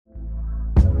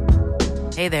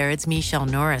Hey there, it's Michelle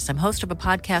Norris. I'm host of a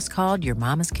podcast called Your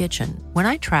Mama's Kitchen. When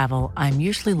I travel, I'm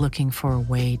usually looking for a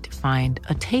way to find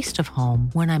a taste of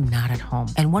home when I'm not at home.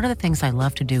 And one of the things I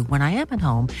love to do when I am at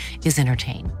home is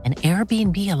entertain. And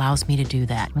Airbnb allows me to do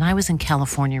that. When I was in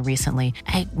California recently,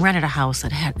 I rented a house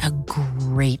that had a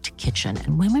great kitchen.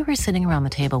 And when we were sitting around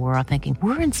the table, we were all thinking,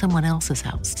 we're in someone else's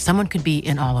house. Someone could be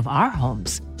in all of our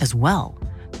homes as well.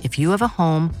 If you have a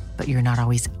home, but you're not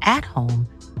always at home,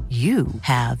 you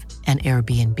have an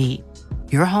Airbnb.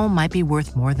 Your home might be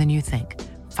worth more than you think.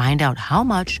 Find out how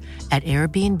much at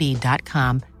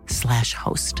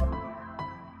airbnb.com/host.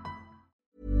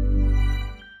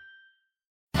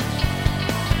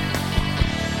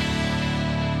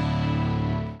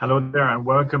 Hello there and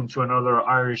welcome to another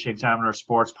Irish Examiner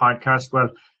Sports podcast.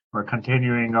 Well, we're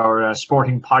continuing our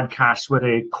sporting podcast with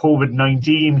a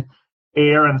COVID-19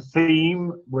 air and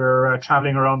theme. We're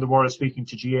traveling around the world speaking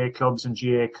to GAA clubs and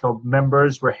GAA club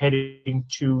members. We're heading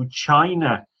to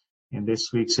China in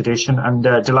this week's edition and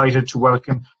delighted to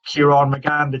welcome Kieran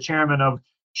McGann, the chairman of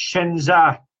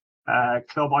Shenzhen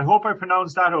Club. I hope I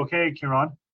pronounced that okay,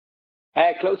 Kieran.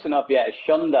 Close enough, yeah.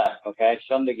 Shunda, okay.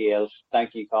 Shunda Gales.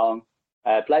 Thank you, Colin.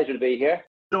 Pleasure to be here.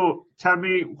 So tell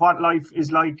me what life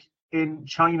is like in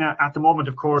China at the moment.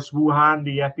 Of course, Wuhan,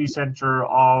 the epicenter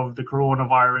of the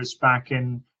coronavirus back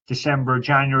in December,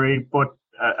 January, but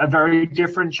a very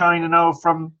different China now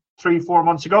from 3-4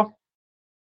 months ago.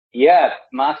 Yeah,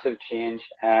 massive change.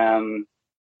 I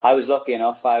was lucky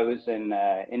enough. I was in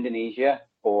Indonesia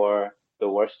for the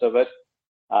worst of it.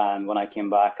 And when I came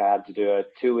back, I had to do a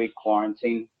 2-week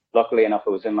quarantine. Luckily enough,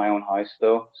 it was in my own house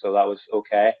though, so that was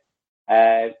okay.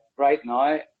 Right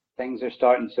now, things are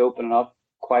starting to open up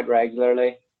quite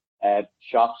regularly.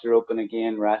 Shops are open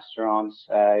again, restaurants,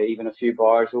 even a few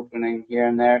bars opening here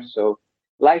and there. So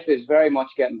life is very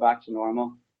much getting back to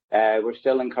normal. We're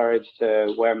still encouraged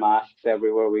to wear masks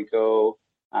everywhere we go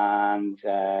and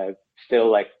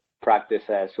still practice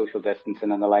social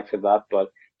distancing and the likes of that.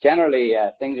 But generally,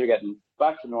 things are getting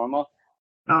back to normal.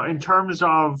 Now, in terms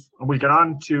of, we'll get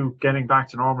on to getting back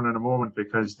to normal in a moment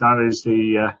because that is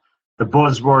the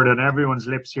buzzword on everyone's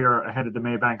lips here ahead of the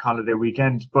Maybank holiday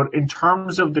weekend. But in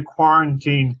terms of the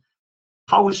quarantine,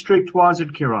 how strict was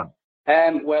it, Kieran?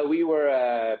 Well, we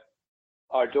were,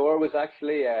 our door was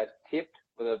actually taped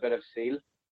with a bit of seal,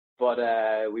 but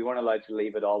we weren't allowed to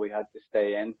leave at all. We had to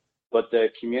stay in. But the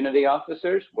community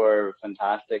officers were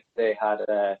fantastic. They had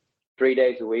 3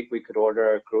 days a week. We could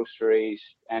order groceries,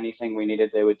 anything we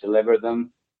needed, they would deliver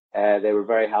them. They were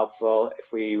very helpful.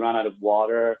 If we ran out of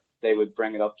water, they would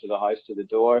bring it up to the house, to the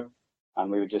door, and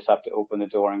we would just have to open the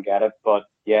door and get it. But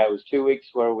yeah, it was 2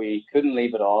 weeks where we couldn't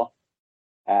leave at all.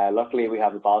 Luckily, we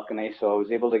have a balcony, so I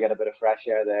was able to get a bit of fresh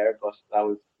air there, but that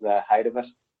was the height of it.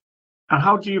 And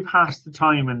how do you pass the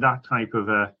time in that type of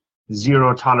a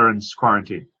zero tolerance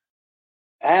quarantine?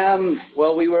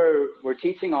 Well, we're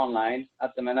teaching online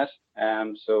at the minute,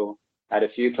 so I had a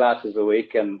few classes a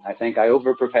week, and I think I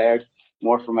over-prepared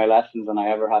more for my lessons than I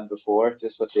ever had before,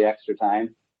 just with the extra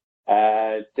time.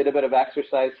 Did a bit of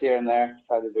exercise here and there,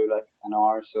 tried to do an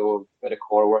hour or so, a bit of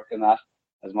core work in that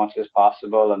as much as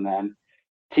possible. And then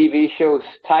TV shows,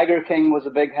 Tiger King was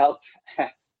a big help.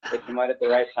 It came out at the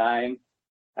right time.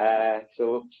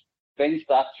 So binged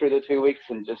that through the 2 weeks,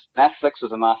 and just Netflix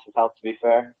was a massive help, to be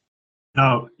fair.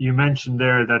 Now, you mentioned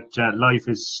there that life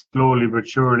is slowly but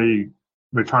surely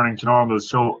returning to normal.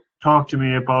 So talk to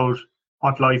me about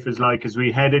what life is like as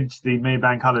we head into the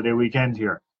Maybank holiday weekend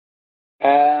here.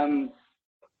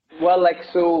 Well,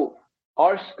 so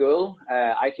our school,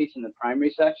 I teach in the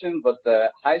primary section, but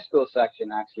the high school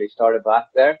section actually started back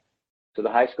there. So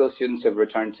the high school students have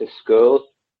returned to school.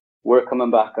 We're coming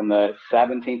back on the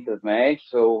 17th of May.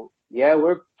 So yeah,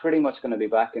 we're pretty much going to be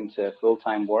back into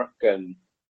full-time work. And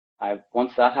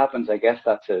once that happens, I guess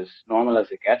that's as normal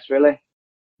as it gets, really.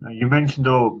 Now, you mentioned,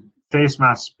 though, face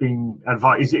masks being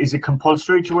advised. Is it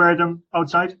compulsory to wear them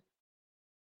outside?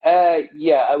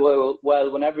 Yeah, well,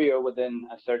 whenever you're within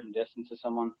a certain distance of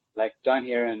someone, like down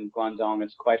here in Guangdong,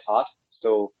 it's quite hot.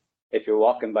 So if you're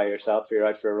walking by yourself, or you're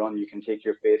out for a run, you can take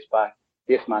your face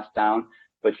mask down,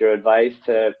 but you're advised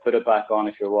to put it back on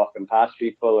if you're walking past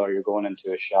people or you're going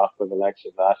into a shop or the likes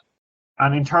of that.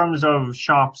 And in terms of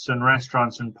shops and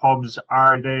restaurants and pubs,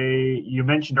 you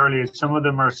mentioned earlier, some of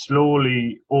them are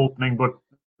slowly opening, but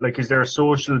is there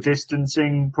social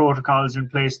distancing protocols in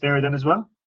place there then as well?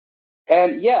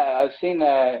 Yeah, I've seen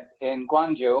in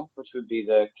Guangzhou, which would be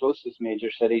the closest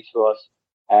major city to us,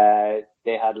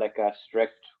 they had a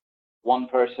strict one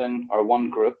person or one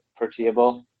group per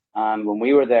table. And when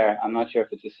we were there, I'm not sure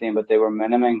if it's the same, but they were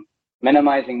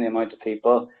minimizing the amount of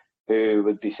people. who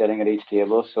would be sitting at each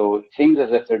table. So it seems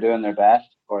as if they're doing their best,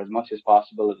 or as much as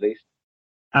possible at least.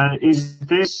 And is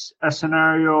this a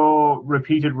scenario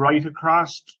repeated right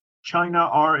across China,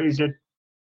 or is it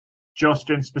just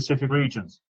in specific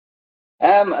regions?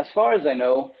 As far as I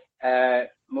know,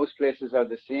 most places are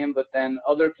the same, but then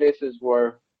other places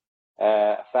were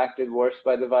affected worse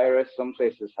by the virus. Some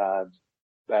places had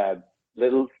uh,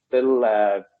 little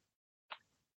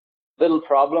little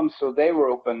problems, so they were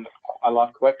opened a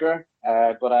lot quicker.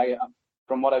 But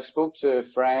from what I've spoke to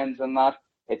friends and that,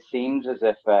 it seems as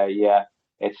if yeah,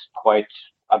 it's quite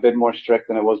a bit more strict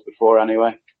than it was before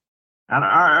anyway. And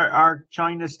are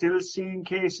China still seeing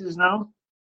cases now?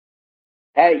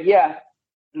 Yeah,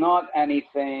 not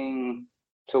anything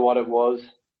to what it was.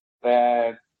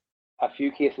 A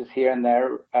few cases here and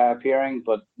there appearing,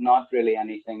 but not really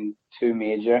anything too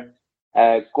major.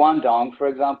 Guangdong, for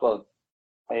example,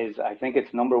 I think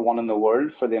it's number one in the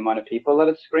world for the amount of people that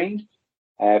it's screened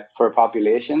for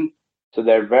population. So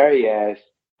they're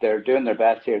doing their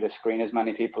best here to screen as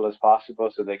many people as possible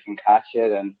so they can catch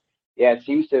it. And yeah, it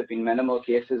seems to have been minimal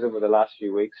cases over the last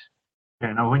few weeks.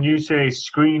 Okay, now when you say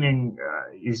screening,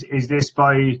 is this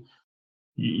by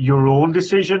your own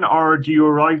decision, or do you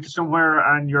arrive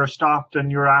somewhere and you're stopped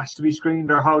and you're asked to be screened,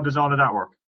 or how does all of that work?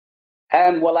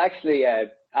 Well, actually,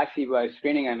 by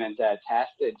screening I meant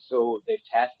tested. So they've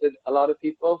tested a lot of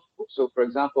people. So, for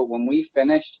example, when we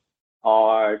finished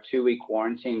our 2-week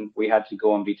quarantine, we had to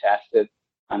go and be tested,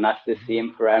 and that's the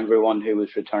same for everyone who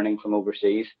was returning from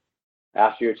overseas.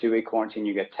 After your 2-week quarantine,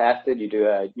 you get tested. You do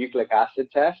a nucleic acid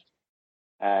test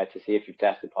to see if you've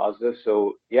tested positive.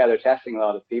 So yeah, they're testing a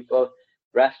lot of people.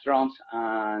 Restaurants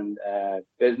and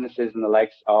businesses and the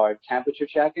likes are temperature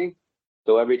checking.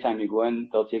 So every time you go in,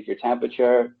 they'll take your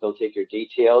temperature, they'll take your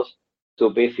details. So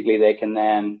basically they can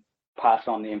then pass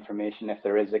on the information if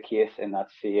there is a case in that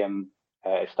same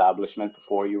establishment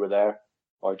before you were there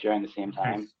or during the same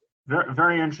time. Very,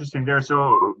 very interesting there.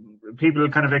 So people are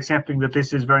kind of accepting that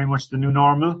this is very much the new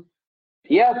normal?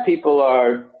 Yeah, people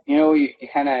are, you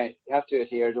have to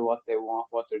adhere to what they want,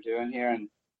 what they're doing here. And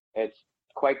it's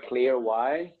quite clear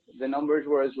why the numbers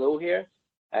were as low here.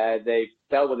 They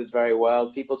dealt with it very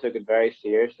well. People took it very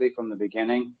seriously from the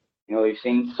beginning. You've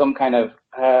seen some kind of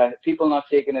people not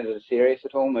taking it as serious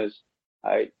at home as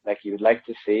like you would like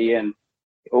to see. And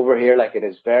over here, like, it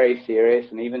is very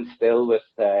serious. And even still, with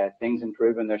things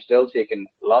improving, they're still taking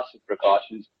lots of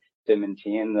precautions to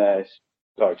maintain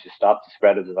or to stop the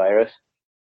spread of the virus.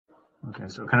 Okay,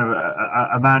 so kind of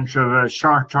a mantra of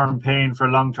short-term pain for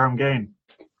long-term gain.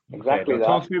 Exactly okay,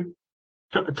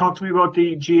 that. Talk to me about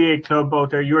the GAA club out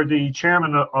there. You're the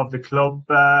chairman of the club.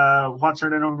 What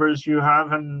sort of numbers you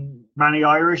have, and many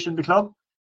Irish in the club?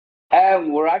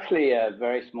 We're actually a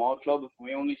very small club.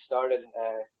 We only started,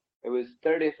 it was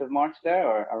 30th of March there,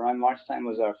 or around March time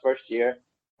was our first year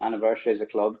anniversary as a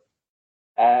club.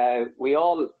 We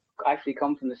all actually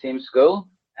come from the same school.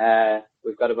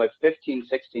 We've got about 15,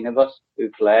 16 of us who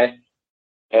play.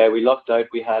 We lucked out.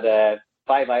 We had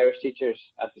 5 Irish teachers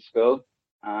at the school,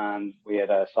 and we had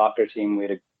a soccer team. We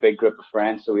had a big group of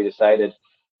friends, so we decided,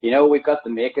 we've got the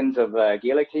makings of a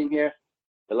Gaelic team here.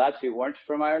 The lads who weren't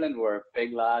from Ireland were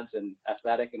big lads and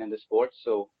athletic and into sports,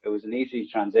 so it was an easy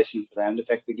transition for them to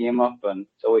pick the game up, and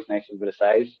it's always nice to have a bit of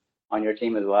size on your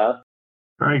team as well.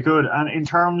 Very good. And in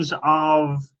terms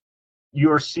of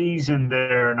your season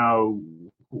there now,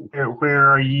 where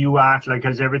are you at? Like,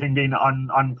 has everything been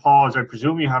on pause? I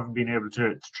presume you haven't been able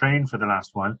to train for the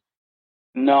last while.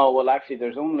 No, well, actually,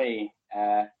 there's only,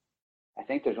 I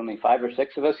think there's only 5 or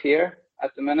 6 of us here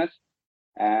at the minute.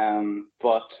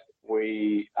 But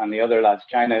we, and the other lads,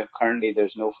 China, currently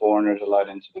there's no foreigners allowed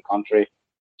into the country,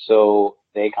 so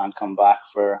they can't come back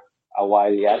for a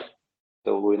while yet.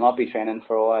 So we'll not be training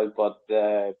for a while, but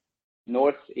the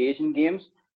North Asian Games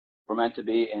were meant to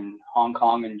be in Hong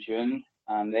Kong in June,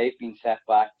 and they've been set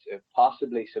back to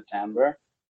possibly September.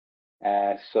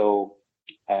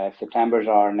 September's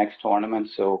our next tournament,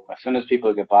 so as soon as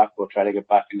people get back, we'll try to get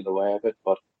back into the way of it.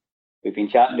 But we've been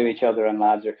chatting to each other, and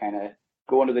lads are kind of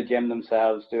going to the gym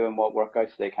themselves, doing what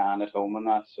workouts they can at home and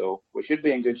that. So we should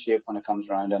be in good shape when it comes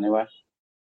around anyway.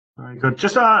 Very good.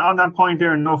 Just on that point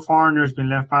there, no foreigners been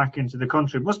left back into the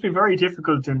country. It must be very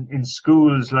difficult in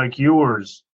schools like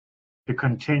yours to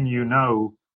continue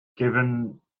now,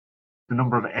 given the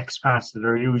number of expats that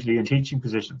are usually in teaching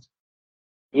positions.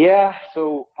 Yeah,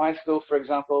 so my school, for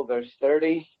example, there's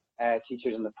 30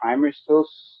 teachers in the primary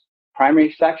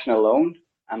section alone,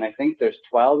 and I think there's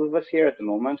 12 of us here at the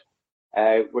moment.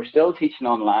 We're still teaching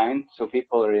online, so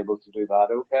people are able to do that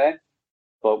okay.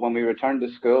 But when we return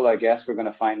to school, I guess we're going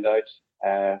to find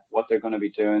out what they're going to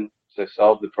be doing to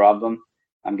solve the problem.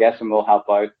 I'm guessing we'll help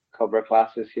out, cover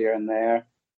classes here and there.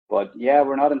 But yeah,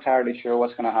 we're not entirely sure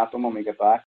what's going to happen when we get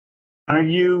back. Are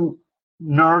you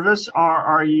nervous or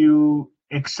are you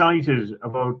excited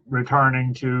about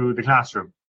returning to the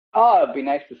classroom? Oh, it'd be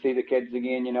nice to see the kids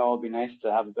again. It'd be nice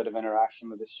to have a bit of interaction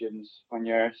with the students. When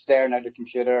you're staring at the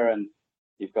computer and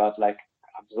you've got like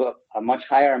a much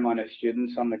higher amount of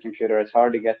students on the computer, it's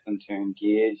hard to get them to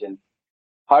engage and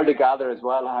hard to gather as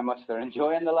well how much they're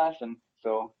enjoying the lesson.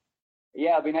 So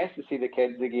yeah, it'd be nice to see the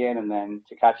kids again and then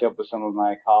to catch up with some of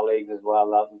my colleagues as well.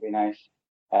 That would be nice.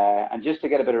 And just to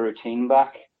get a bit of routine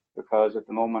back, because at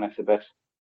the moment it's a bit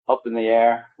up in the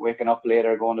air, waking up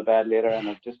later, going to bed later, and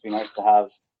it'd just be nice to have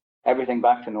everything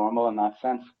back to normal in that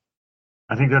sense.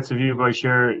 I think that's a view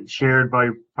shared by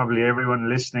probably everyone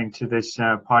listening to this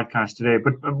podcast today.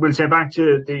 But we'll say back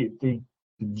to the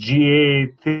GA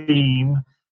theme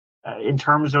in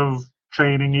terms of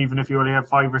training, even if you only have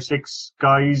 5 or 6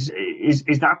 guys,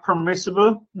 is that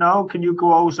permissible now? Can you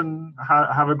go out and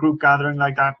have a group gathering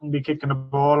like that and be kicking a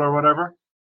ball or whatever?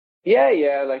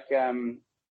 Yeah. Like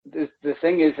the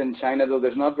thing is, in China though,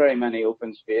 there's not very many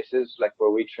open spaces. Like where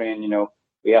we train,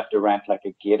 we have to rent like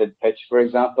a gated pitch, for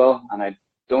example, and I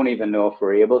don't even know if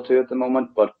we're able to at the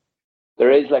moment, but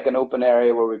there is like an open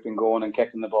area where we've been going and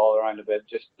kicking the ball around a bit,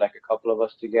 just like a couple of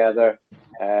us together.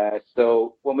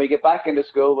 So when we get back into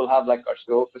school, we'll have like our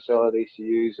school facilities to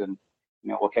use, and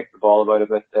we'll kick the ball about a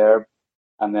bit there,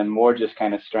 and then more just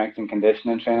kind of strength and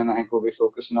conditioning training I think we'll be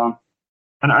focusing on.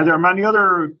 And are there many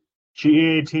other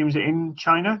GA teams in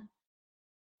China?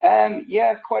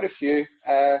 Yeah, quite a few.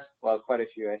 Quite a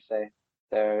few, I say.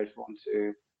 There's 1,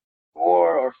 2,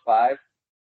 4 or 5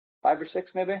 or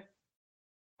 6 maybe.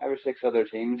 5 or 6 other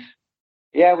teams.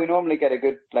 Yeah, we normally get a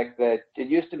good, it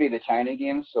used to be the China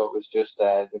games, so it was just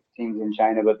the teams in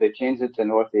China, but they changed it to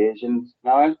North Asians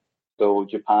now. So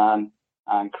Japan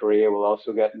and Korea will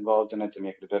also get involved in it to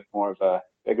make it a bit more of a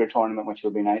bigger tournament, which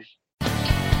will be nice.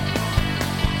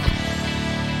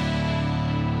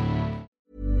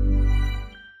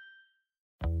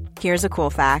 Here's a cool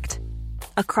fact.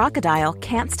 A crocodile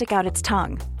can't stick out its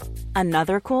tongue.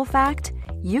 Another cool fact,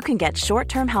 you can get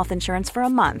short-term health insurance for a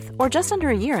month or just under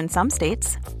a year in some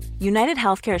states. United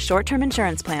Healthcare short-term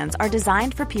insurance plans are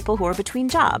designed for people who are between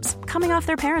jobs, coming off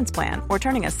their parents' plan, or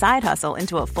turning a side hustle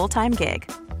into a full-time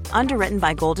gig. Underwritten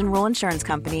by Golden Rule Insurance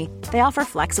Company, they offer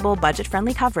flexible,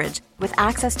 budget-friendly coverage with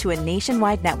access to a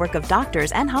nationwide network of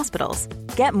doctors and hospitals.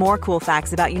 Get more cool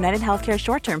facts about United Healthcare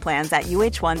short-term plans at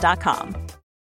uh1.com.